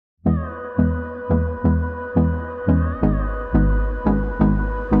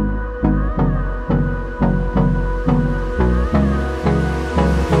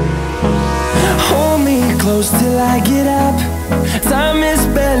close till I get up. Time is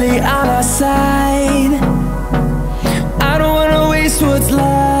barely on our side. I don't wanna waste what's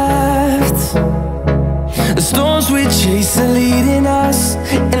left. The storms we chase are leading us,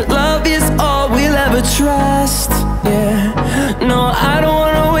 and love is all we'll ever trust. Yeah, no, I don't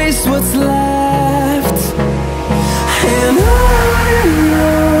wanna waste what's left. And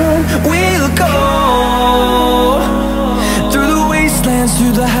on we'll go, through the wastelands,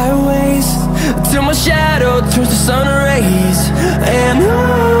 through the highways, till my shadow turns to sun rays. And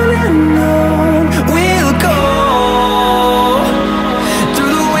on we'll go,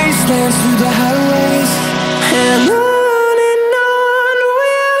 through the wastelands, through the highways, and on we'll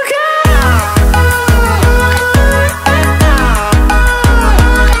go.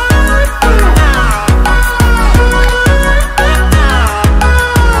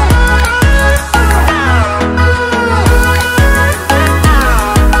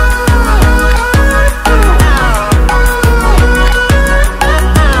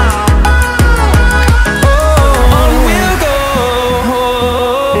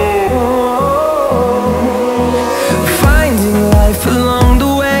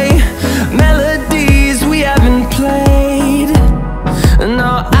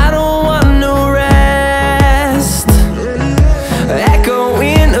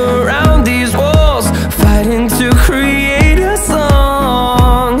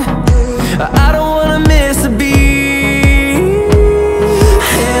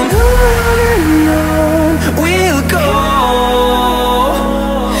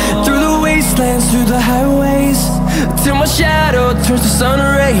 Through the highways, till my shadow turns to sun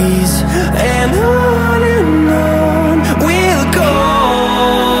rays. And on we'll go,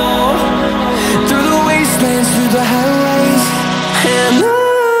 through the wastelands, through the highways, and on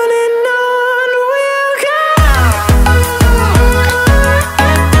we'll go.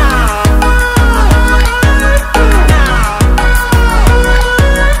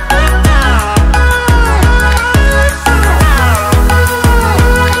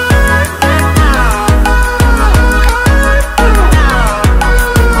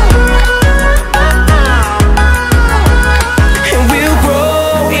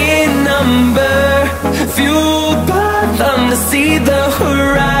 See the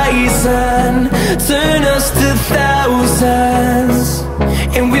horizon turn us to thousands,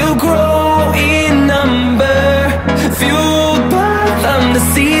 and we'll grow in number, fueled by them. To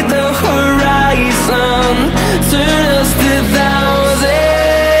see the horizon turn us to thousands,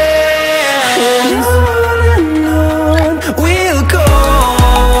 and on we'll go,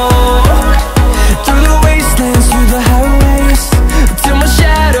 through the wastelands, through the highways, till my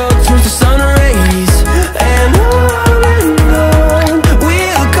shadow turns to sun rays. And on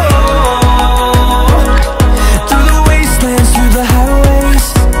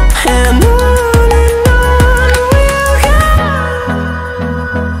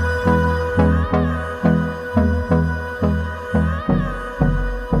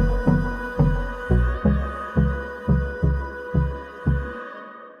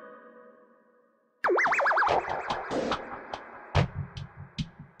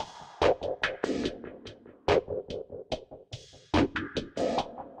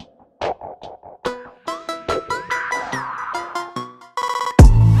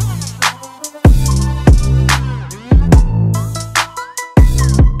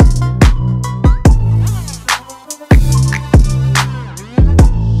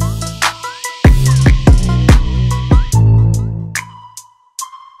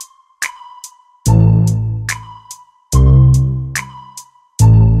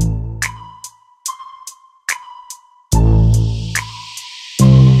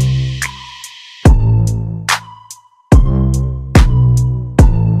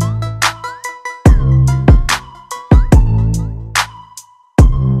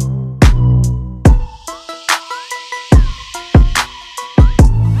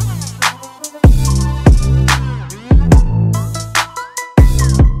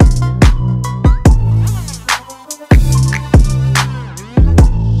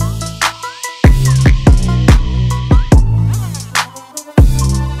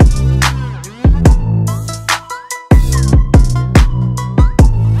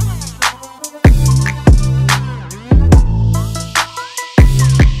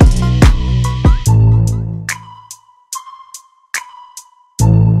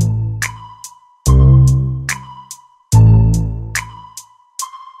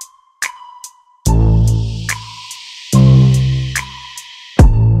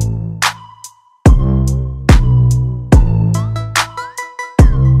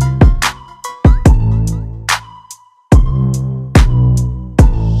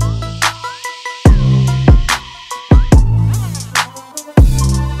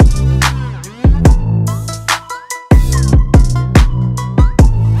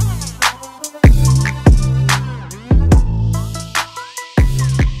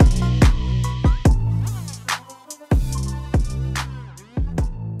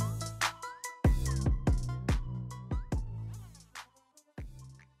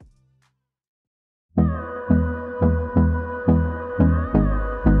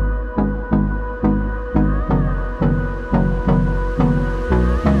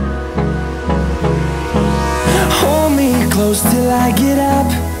close till I get up.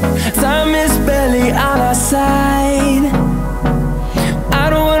 Time is barely on our side. I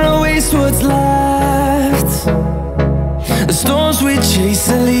don't wanna waste what's left. The storms we chase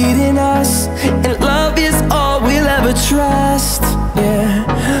are leading us, and love is all we'll ever trust. Yeah,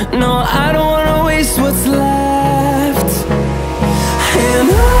 no, I don't wanna waste what's left. And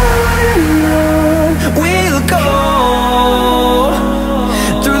on we'll go,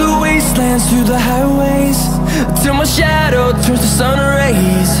 through the wastelands, through the highways, till my shadow turns to sun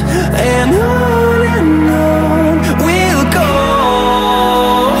rays. And on we'll go,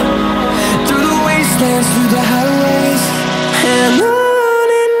 through the wastelands, through the highways, and on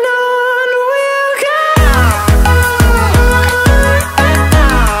we'll go.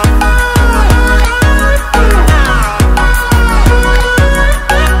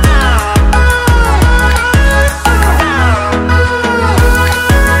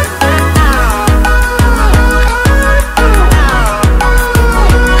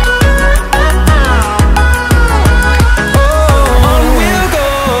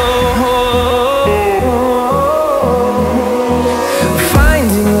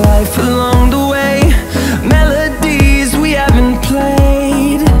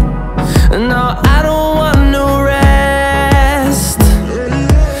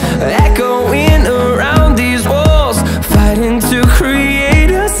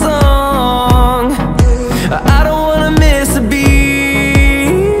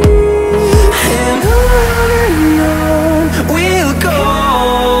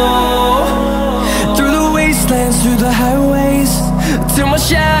 Through the highways, till my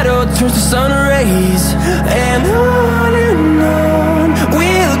shadow turns to sun rays. And on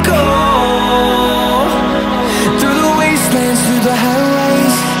we'll go, through the wastelands, through the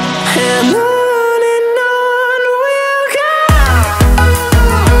highways, and on we'll go.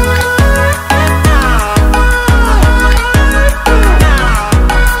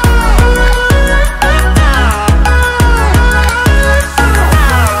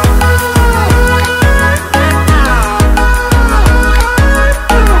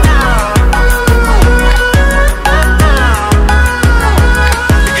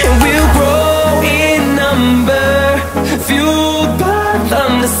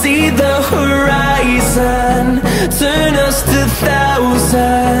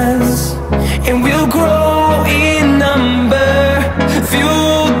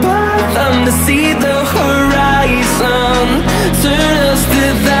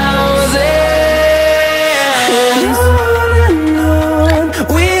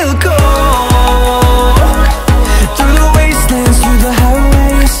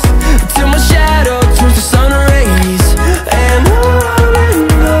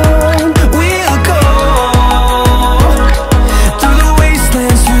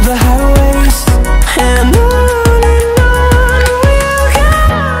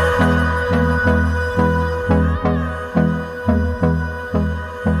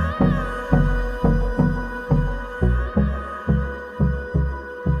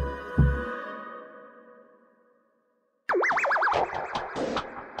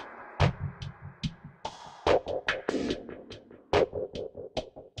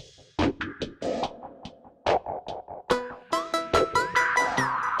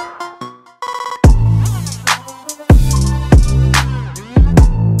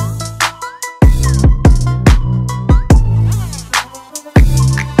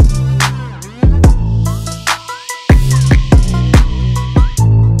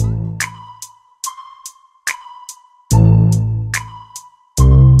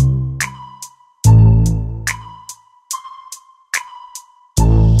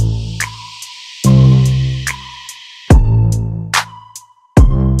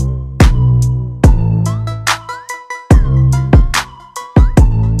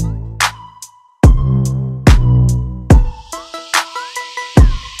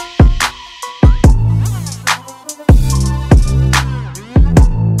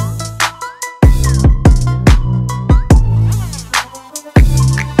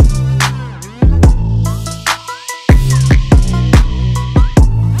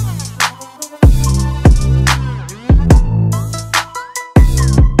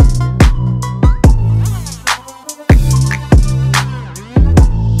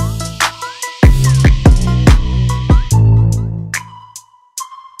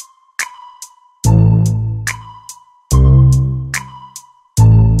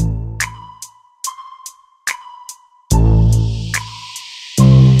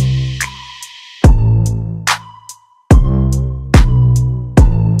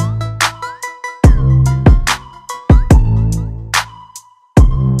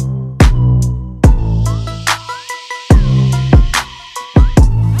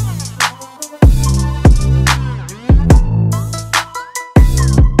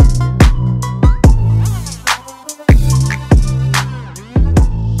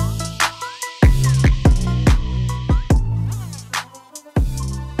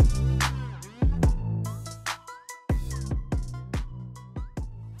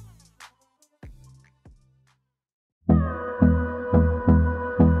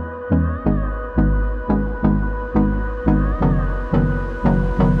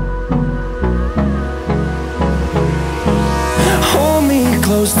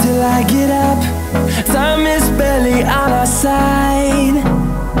 side.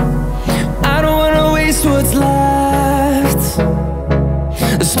 I don't wanna waste what's left.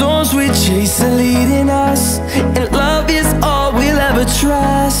 The storms we chase are leading us, and love is all we'll ever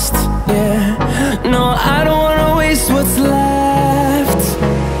trust. Yeah, no, I don't wanna waste what's left.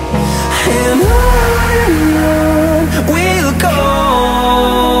 And on we'll go,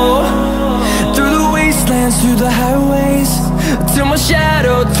 through the wastelands, through the highways, till my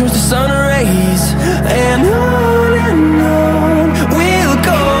shadow turns to sun rays. And on